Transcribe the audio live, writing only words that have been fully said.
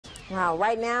Wow,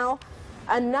 right now,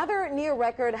 another near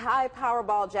record high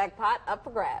Powerball jackpot up for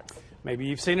grabs. Maybe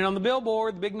you've seen it on the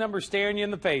billboard, the big number staring you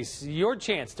in the face. Your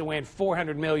chance to win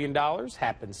 $400 million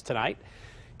happens tonight.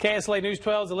 KSLA News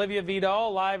 12's Olivia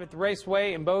Vidal live at the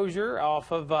Raceway in Bossier off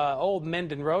of Old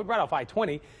Menden Road, right off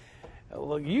I-20.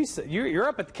 Look, you're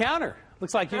up at the counter.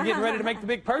 Looks like you're getting ready to make the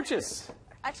big purchase.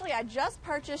 Actually, I just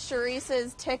purchased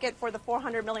Sharice's ticket for the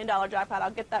 $400 million jackpot.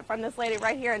 I'll get that from this lady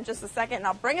right here in just a second, and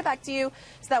I'll bring it back to you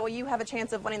so that way you have a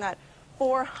chance of winning that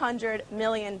 $400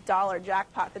 million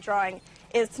jackpot. The drawing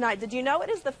is tonight. Did you know it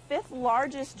is the 5th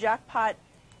largest jackpot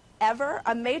ever?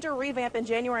 A major revamp in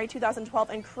January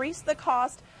 2012 increased the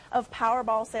cost of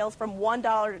Powerball sales from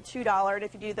 $1 to $2. And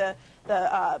if you do the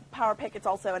Power Pick, it's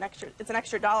also an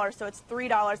extra dollar, so it's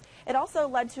 $3. It also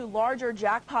led to larger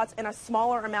jackpots in a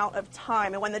smaller amount of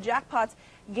time. And when the jackpots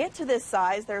get to this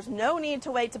size, there's no need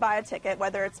to wait to buy a ticket,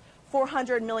 whether it's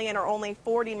 $400 million or only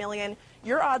 $40 million.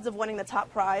 Your odds of winning the top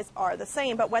prize are the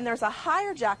same. But when there's a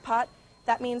higher jackpot,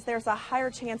 that means there's a higher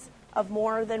chance of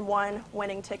more than one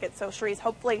winning ticket. So, Sharice,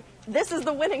 hopefully this is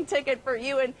the winning ticket for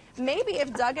you. And maybe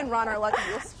if Doug and Ron are lucky,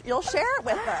 you'll share it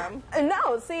with them.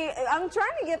 No, see, I'm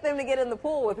trying to get them to get in the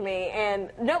pool with me, and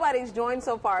nobody's joined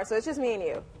so far, so it's just me and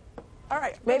you. All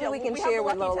right. Maybe we can share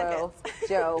with Lolo,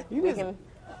 Joe.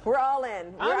 We're all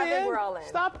in. I think we're all in.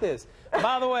 Stop this.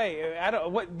 By the way,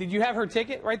 did you have her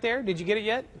ticket right there? Did you get it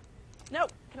yet?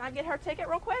 Nope. Can I get her ticket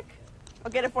real quick?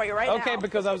 I'll get it for you right now. Okay,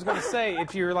 because I was going to say,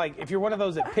 if you're one of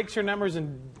those that picks your numbers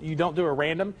and you don't do a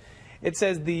random, it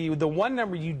says the one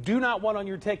number you do not want on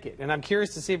your ticket, and I'm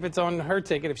curious to see if it's on her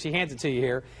ticket if she hands it to you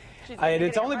here. And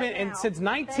it's only been since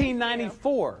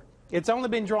 1994. It's only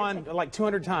been drawn like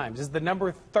 200 times. It's the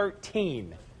number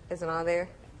 13. Is it on there?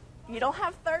 You don't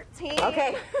have 13.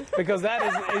 Okay. Because that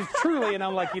is truly an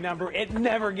unlucky number. It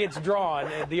never gets drawn.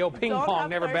 The old ping pong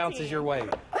never bounces your way.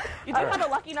 You do have a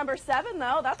lucky number 7,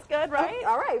 though. That's good, right?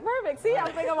 All right, perfect. See, I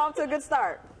think I'm off to a good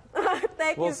start.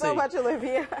 Thank you so much,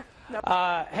 Olivia.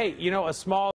 Hey, you know, a small